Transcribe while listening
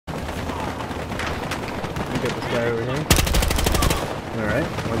guy over here. Alright,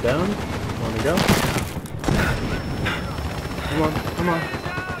 one down. One to go. Come on, come on.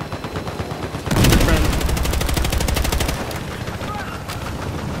 Good friend.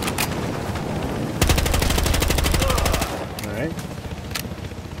 Alright.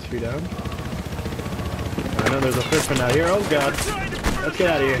 2 down. I know there's a third one out here. Oh god. Let's get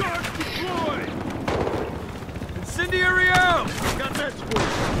out of here. Incendiary out! Got that squad.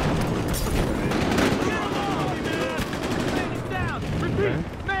 Okay.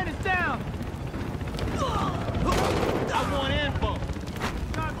 Man is down! I want info!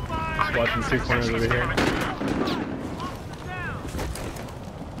 Just watching 2 corners over here.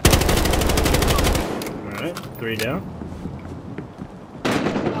 Alright, 3 down.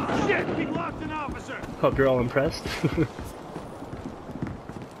 Shit! He lost an officer! Hope you're all impressed.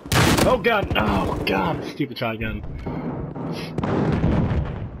 Oh god! Oh god! Stupid shotgun.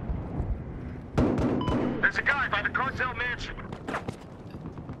 There's a guy by the cartel mansion.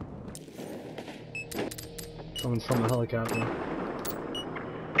 Someone's from the helicopter.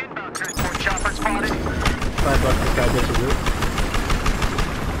 Inbound transport chopper spotted. $5 this guy ditches it.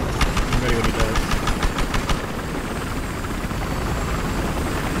 I'm ready when he does.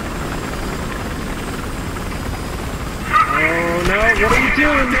 Oh no, what are you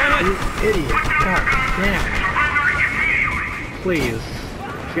doing, man? You idiot. God damn. Please.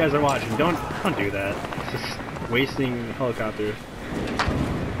 If you guys are watching, don't do that. It's just wasting the helicopter.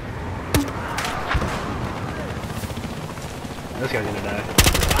 This guy's gonna die.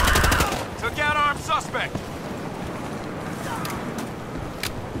 Took out armed suspect.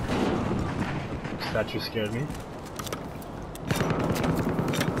 Statue scared me.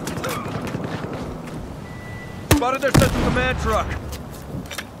 Spotted their central command truck.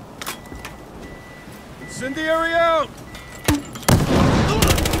 Incendiary out!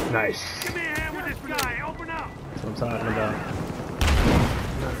 Nice. Give me a hand with this guy. Open up. That's what I'm talking about.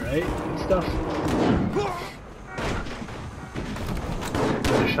 Alright, good stuff.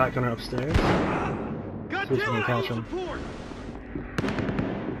 Got a shotgunner upstairs. See if we can catch him.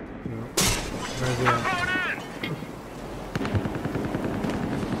 No. Where is he at?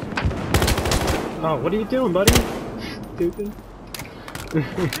 Oh, what are you doing, buddy? Stupid.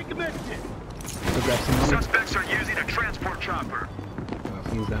 Take a message. Go grab some money. Suspects are using a transport chopper. Oh,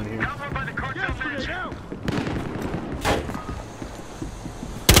 someone's down here. Covered by the cartel mansion.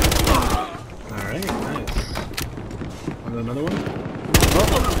 Alright, nice. Another one? Oh!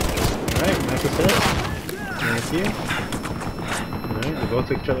 Alright, Mac is dead. Thank you. Alright, we both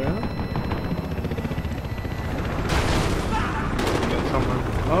took each other out. Got someone.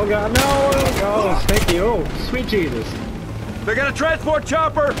 Oh god, no! Oh, thank you. Oh, sweet Jesus. They got a transport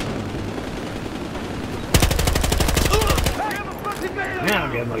chopper! Man,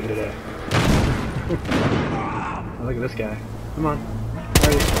 I'm getting lucky today. Oh, look at this guy. Come on. Where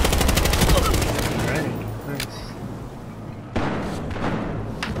are you? Alright, nice.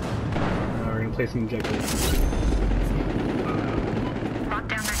 Now we're gonna play some objectives. Lock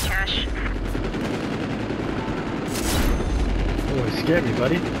down that cache. Oh, you scared me,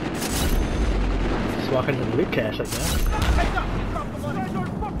 buddy. Just walk into the loot cache like that.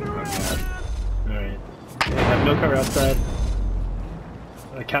 Alright. I have no cover outside.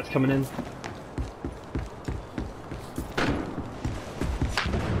 The cat's coming in.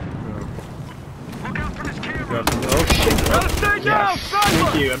 Look out for this camera! Oh shit! Gotta stay down! Yes.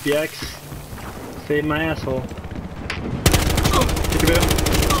 Thank you, MPX. Saved my asshole. Take a bit.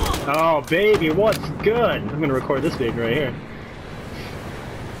 Oh baby, what's good? I'm gonna record this baby right here.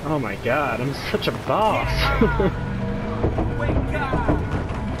 Oh my god, I'm such a boss.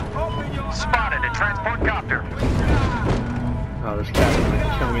 Spotted a transport copter. Oh, this cat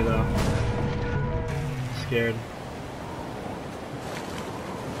might kill me though. Scared.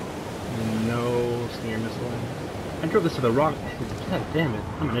 No sneer missile. I drove this to the wrong. God damn it!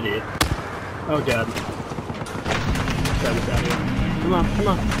 I'm an idiot. Oh god. Grab this out of here. Come on, come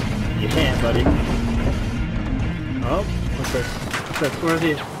on. You can't, buddy. Oh, what's this? What's this? Where is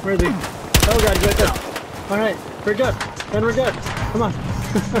he? Where is he? Oh god, he's right there. All right, we're good. Then we're good. Come on.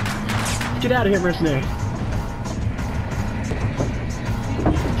 Get out of here, mercenary.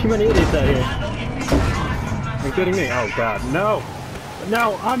 Too many idiots out here. Including me. Oh god, no!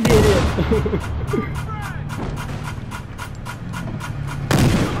 No, I'm the idiot!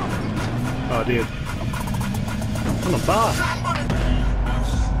 Oh dude. I'm a boss!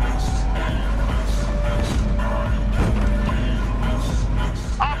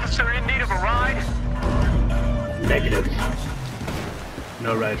 Officer in need of a ride? Negative.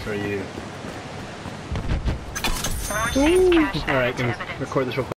 No ride for you. More safe cache Alright, gonna evidence. record this real quick.